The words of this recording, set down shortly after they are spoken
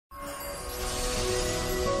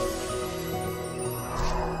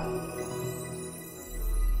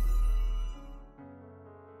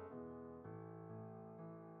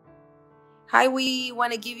Hi, we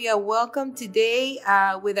want to give you a welcome today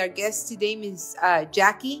with our guest today, Miss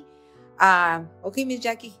Jackie. Okay, Miss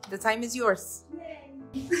Jackie, the time is yours.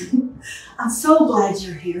 Yay. I'm so glad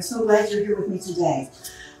you're here. So glad you're here with me today.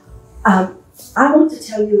 I want to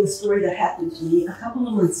tell you a story that happened to me a couple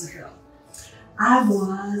of months ago. I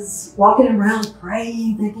was walking around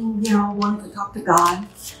praying, thinking, wanting to talk to God.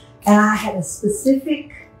 And I had a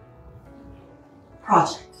specific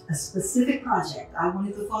project I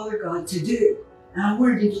wanted the Father God to do. And I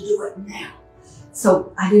wanted him to do it now.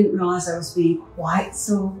 So I didn't realize I was being quite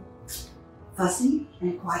so fussy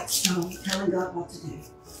and quite so telling God what to do.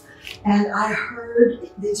 And I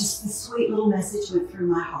heard that just this sweet little message went through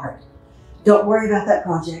my heart. Don't worry about that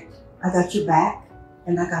project. I got your back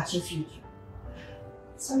and I got your future.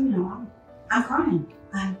 So, I'm crying.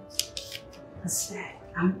 I'm ecstatic.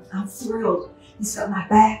 I'm thrilled. He's got my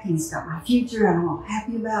back and he's got my future and I'm all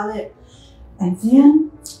happy about it. And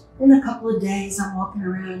then in a couple of days, I'm walking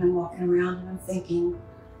around and I'm thinking,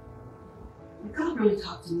 would God really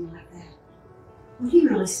talk to me like that? Would he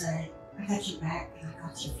really say, I got your back and I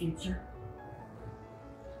got your future?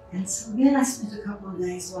 And so then I spent a couple of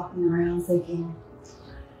days walking around thinking,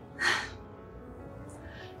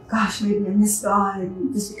 gosh, maybe I miss God,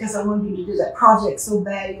 and just because I wanted you to do that project so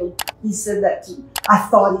bad, he said that to me. I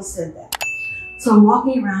thought he said that. So I'm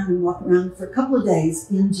walking around for a couple of days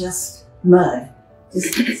in just mud,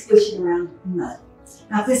 just swishing around in mud.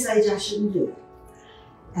 Now at this age, I shouldn't do it.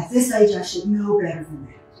 At this age, I should know better than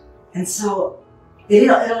that. And so it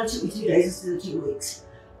only took me 2 days instead of 2 weeks.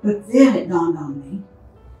 But then it dawned on me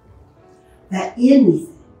that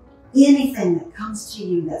anything that comes to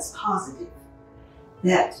you that's positive,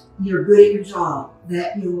 that you're good at your job,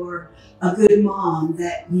 that you're a good mom,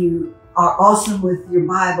 that you are awesome with your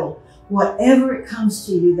Bible, whatever it comes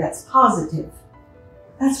to you that's positive,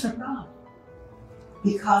 that's from God.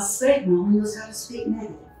 Because Satan only knows how to speak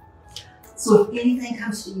negative. So if anything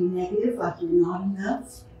comes to you negative, like you're not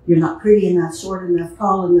enough, you're not pretty enough, short enough,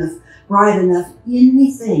 tall enough, bright enough,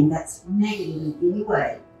 anything that's negative in any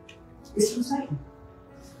way is from Satan.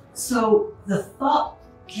 So the thought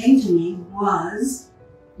came to me was,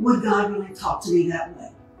 would God really talk to me that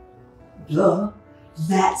way? Duh,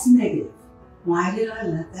 that's negative. Why did I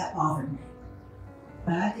let that bother me?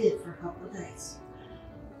 But I did for a couple of days.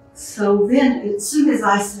 So then, as soon as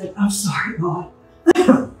I said, I'm sorry, God.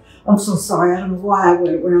 I'm so sorry. I don't know why I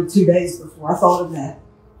went around 2 days before I thought of that.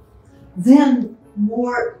 Then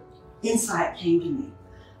more insight came to me.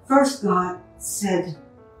 First, God said,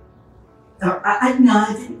 God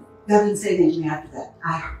didn't say anything to me after that.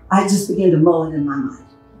 I just began to mull it in my mind.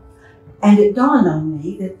 And it dawned on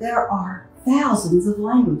me that there are thousands of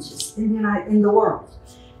languages in the world,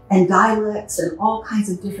 and dialects and all kinds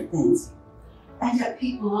of different things. And yet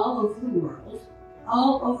people all over the world,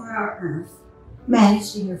 all over our earth,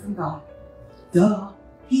 manage to hear from God. Duh,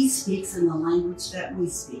 he speaks in the language that we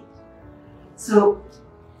speak. So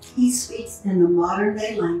he speaks in the modern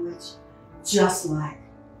day language, just like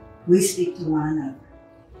we speak to one another.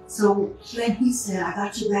 So when he said, I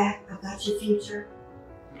got your back, I got your future,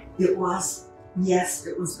 it was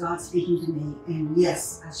God speaking to me, and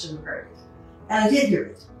yes, I should have heard it. And I did hear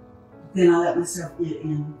it. Then I let myself get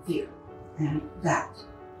in fear and doubt,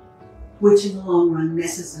 which in the long run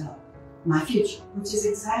messes up my future, which is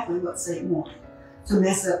exactly what Satan wanted, to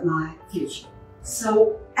mess up my future.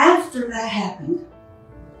 So after that happened,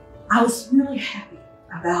 I was really happy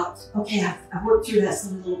about, okay, I've worked through that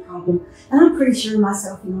silly little problem, and I'm pretty sure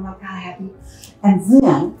myself, I'm kind of happy. And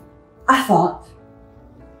then I thought,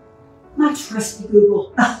 my trusty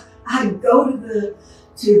Google, I'd go to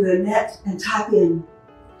the net and type in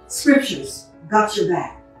scriptures, got your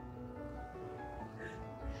back.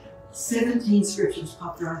 17 scriptures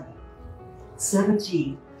popped right up.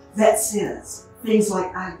 17. That says things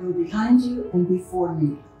like, I go behind you and before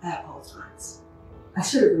you at all times. I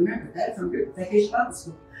should have remembered that from Vacation Bible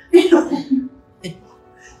School.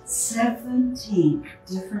 17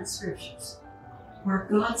 different scriptures where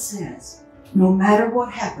God says, no matter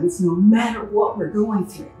what happens, no matter what we're going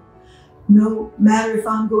through, no matter if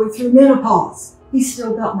I'm going through menopause, he's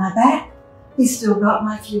still got my back, he's still got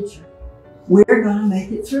my future. We're going to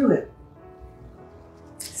make it through it.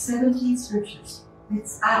 17 scriptures. And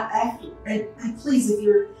please, if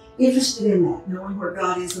you're interested in that, knowing where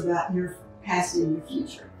God is about your past and your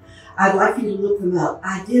future, I'd like you to look them up.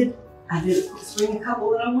 I did bring a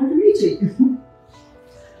couple that I wanted to read to you.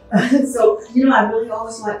 So, I really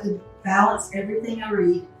always like to balance everything I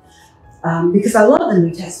read because I love the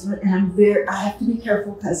New Testament, and I have to be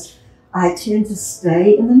careful because I tend to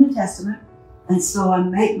stay in the New Testament, and so I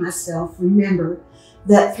make myself remember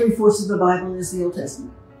that 3/4 of the Bible is the Old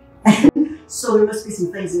Testament. So there must be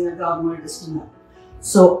some things in there God wanted us to know.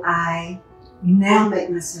 So I now make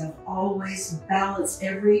myself always balance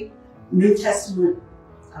every New Testament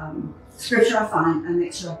scripture I find. I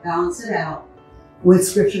make sure I balance it out with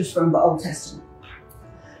scriptures from the Old Testament.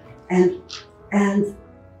 And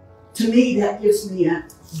to me, that gives me a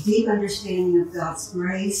deep understanding of God's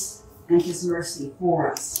grace and His mercy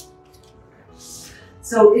for us.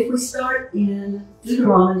 So if we start in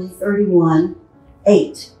Deuteronomy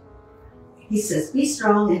 31:8, He says, "Be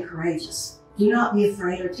strong and courageous. Do not be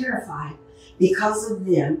afraid or terrified because of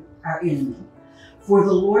them, our enemy. For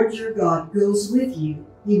the Lord your God goes with you.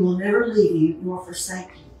 He will never leave you nor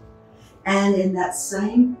forsake you." And in that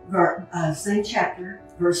same chapter,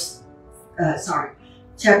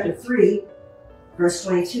 chapter 3, verse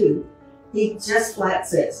 22, He just flat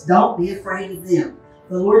says, "Don't be afraid of them.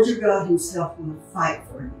 The Lord your God Himself will fight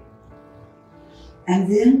for you."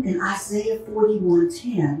 And then in Isaiah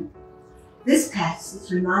 41:10, this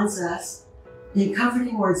passage reminds us in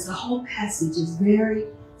comforting words. The whole passage is very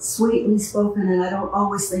sweetly spoken, and I don't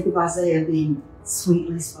always think of Isaiah being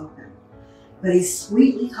sweetly spoken, but he's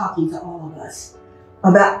sweetly talking to all of us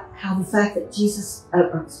about how the fact that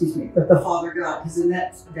that the Father God, because in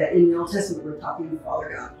the Old Testament we're talking the Father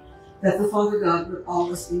God, that the Father God would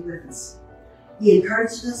always be with us. He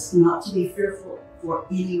encouraged us not to be fearful for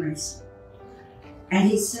any reason. And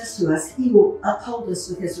He says to us, He will uphold us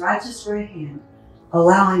with His righteous right hand,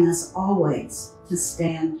 allowing us always to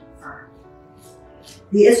stand firm.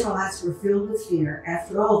 The Israelites were filled with fear.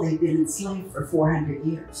 After all, they'd been enslaved for 400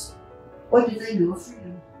 years. What did they know of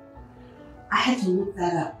freedom? I had to look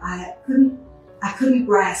that up. I couldn't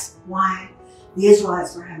grasp why the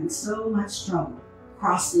Israelites were having so much trouble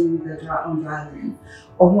crossing on dry land,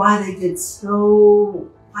 or why they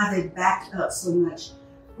backed up so much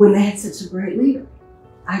when they had such a great leader.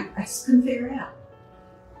 I just couldn't figure it out.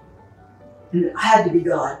 And it had to be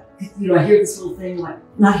God. I hear this little thing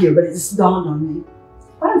not here, but it just dawned on me.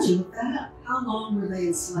 Why don't you look that up? How long were they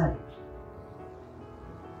enslaved?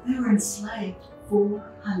 They were enslaved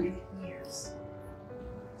 400 years.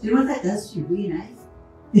 Do you know what that does to your DNA?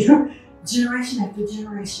 Generation after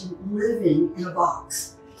generation living in a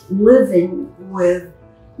box, living with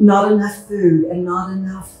not enough food and not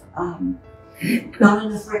enough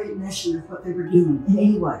recognition of what they were doing in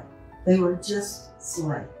any way. They were just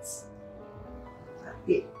slaves.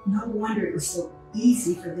 No wonder it was so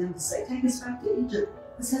easy for them to say, "Take us back to Egypt,"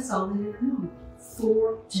 because that's all they ever known.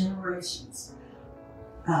 4 generations.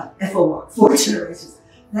 FOR, 4 generations.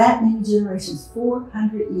 That many generations,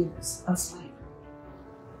 400 years of slavery.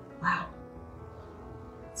 Wow.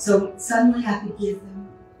 So suddenly I could give them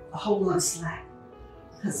a whole lot of slack.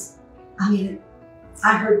 Because,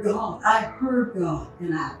 I heard God,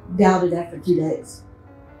 and I doubted after 2 days.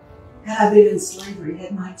 Had I been in slavery,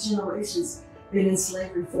 had my generations been in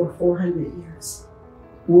slavery for 400 years,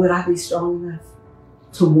 would I be strong enough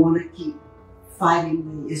to want to keep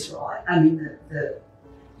fighting the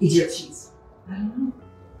Egyptians? I don't know.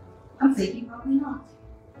 I'm thinking probably not.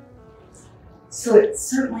 So it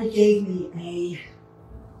certainly gave me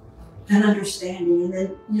an understanding. And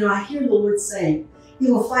then, I hear the Lord saying, He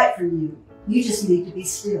will fight for you. You just need to be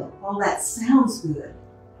still. Well, that sounds good.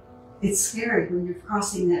 It's scary when you're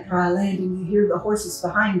crossing that dry land and you hear the horses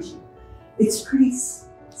behind you. It's pretty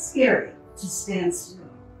scary to stand still.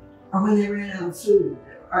 Or when they ran out of food,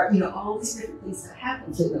 or, all these different things that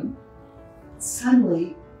happen to them.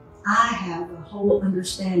 Suddenly, I have a whole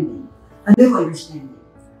understanding, a new understanding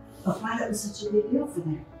of why that was such a big deal for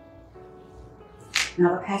them.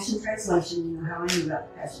 Now, the Passion Translation, you know how I knew about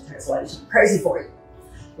the Passion Translation. Crazy for you.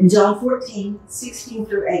 In John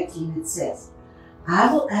 14:16-18, it says,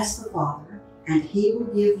 "I will ask the Father, and He will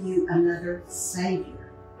give you another Savior,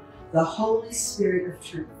 the Holy Spirit of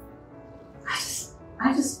truth."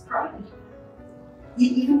 I just cried. He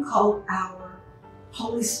even called our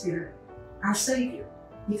Holy Spirit our Savior,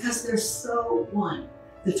 because they're so one.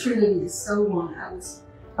 The Trinity is so one. I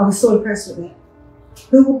was so impressed with that.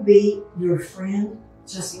 Who will be your friend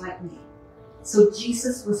just like me? So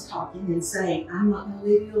Jesus was talking and saying, I'm not going to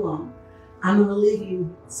leave you alone. I'm going to leave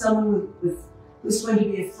you someone who's going to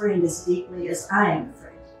be a friend as deeply as I am a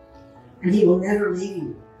friend. And He will never leave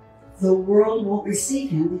you. The world won't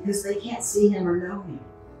receive Him because they can't see Him or know Him,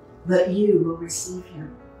 but you will receive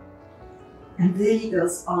Him. And then He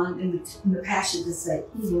goes on in the Passion to say,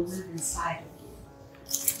 He will live inside of you.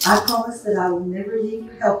 I promise that I will never leave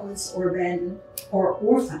you helpless or abandoned or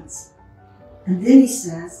orphans. And then He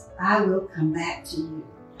says, I will come back to you.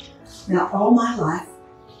 Now, all my life,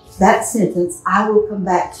 that sentence, I will come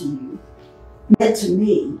back to you, meant to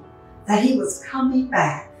me that He was coming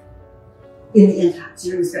back in the end times.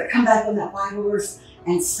 You know, he's going to come back on that white horse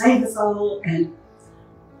and save us all. And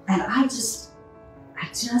I just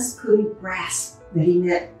couldn't grasp that he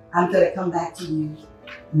meant, I'm going to come back to you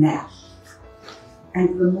now.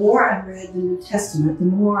 And the more I read the New Testament, the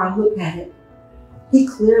more I look at it, he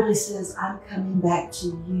clearly says, I'm coming back to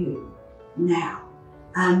you now.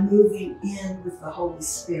 I'm moving in with the Holy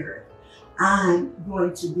Spirit. I'm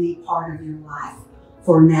going to be part of your life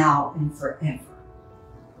for now and forever.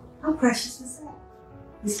 How precious is that?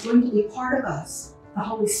 He's going to be part of us. The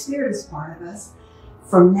Holy Spirit is part of us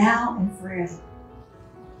from now and forever.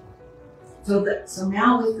 So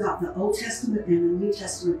now we've got the Old Testament and the New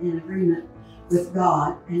Testament in agreement with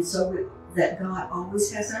God, and so that God always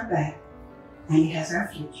has our back and he has our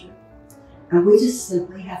future. And we just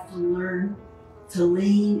simply have to learn to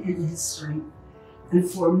lean into his strength. And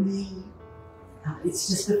for me, it's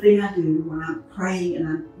just the thing I do when I'm praying and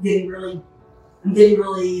I'm getting really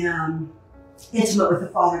intimate with the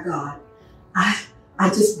Father God. I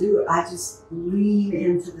just do it. I just lean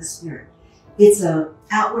into the Spirit. It's an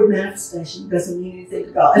outward manifestation. It doesn't mean anything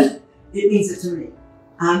to God. It means it to me.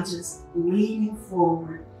 I'm just leaning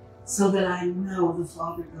forward so that I know the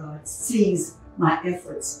Father God sees my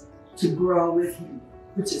efforts to grow with him,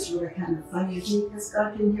 which is really kind of funny because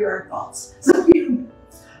God can hear our thoughts. So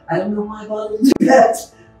I don't know why I bother to do that,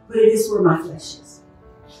 but it is where my flesh is.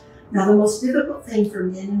 Now, the most difficult thing for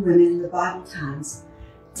men and women in the Bible times,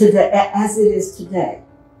 today, as it is today,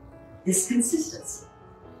 is consistency.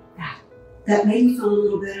 That made me feel a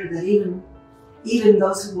little better that even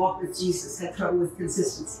those who walk with Jesus have trouble with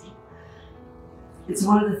consistency. It's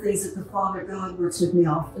one of the things that the Father God works with me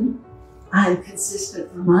often. I am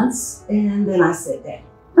consistent for months, and then I sit down.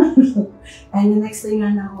 And the next thing I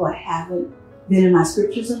know, I haven't been in my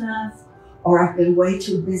scriptures enough, or I've been way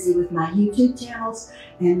too busy with my YouTube channels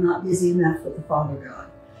and not busy enough with the Father God.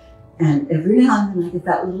 And every now and then I get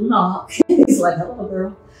that little knock. He's like, hello,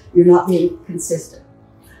 girl, you're not being consistent.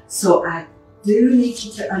 So I do need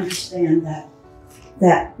you to understand that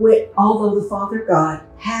although the Father God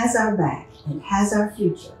has our back and has our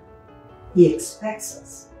future, he expects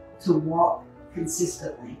us to walk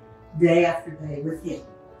consistently day after day with him.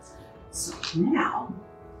 So now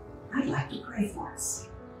I'd like to pray for us.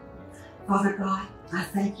 Father God, I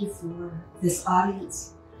thank you for this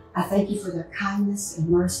audience. I thank you for their kindness and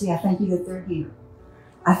mercy. I thank you that they're here.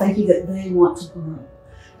 I thank you that they want to grow.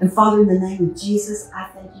 And Father, in the name of Jesus, I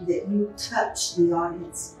thank you that you touch the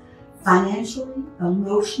audience financially,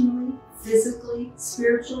 emotionally, physically,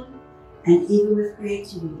 spiritually, and even with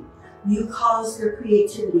creativity. You cause their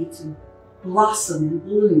creativity to blossom and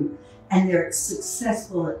bloom, and they're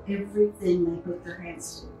successful at everything they put their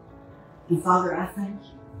hands to. And Father, I thank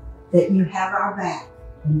you that you have our back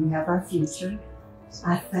and you have our future.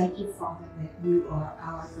 I thank you, Father, that you are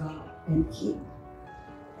our God and King.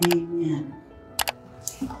 Amen.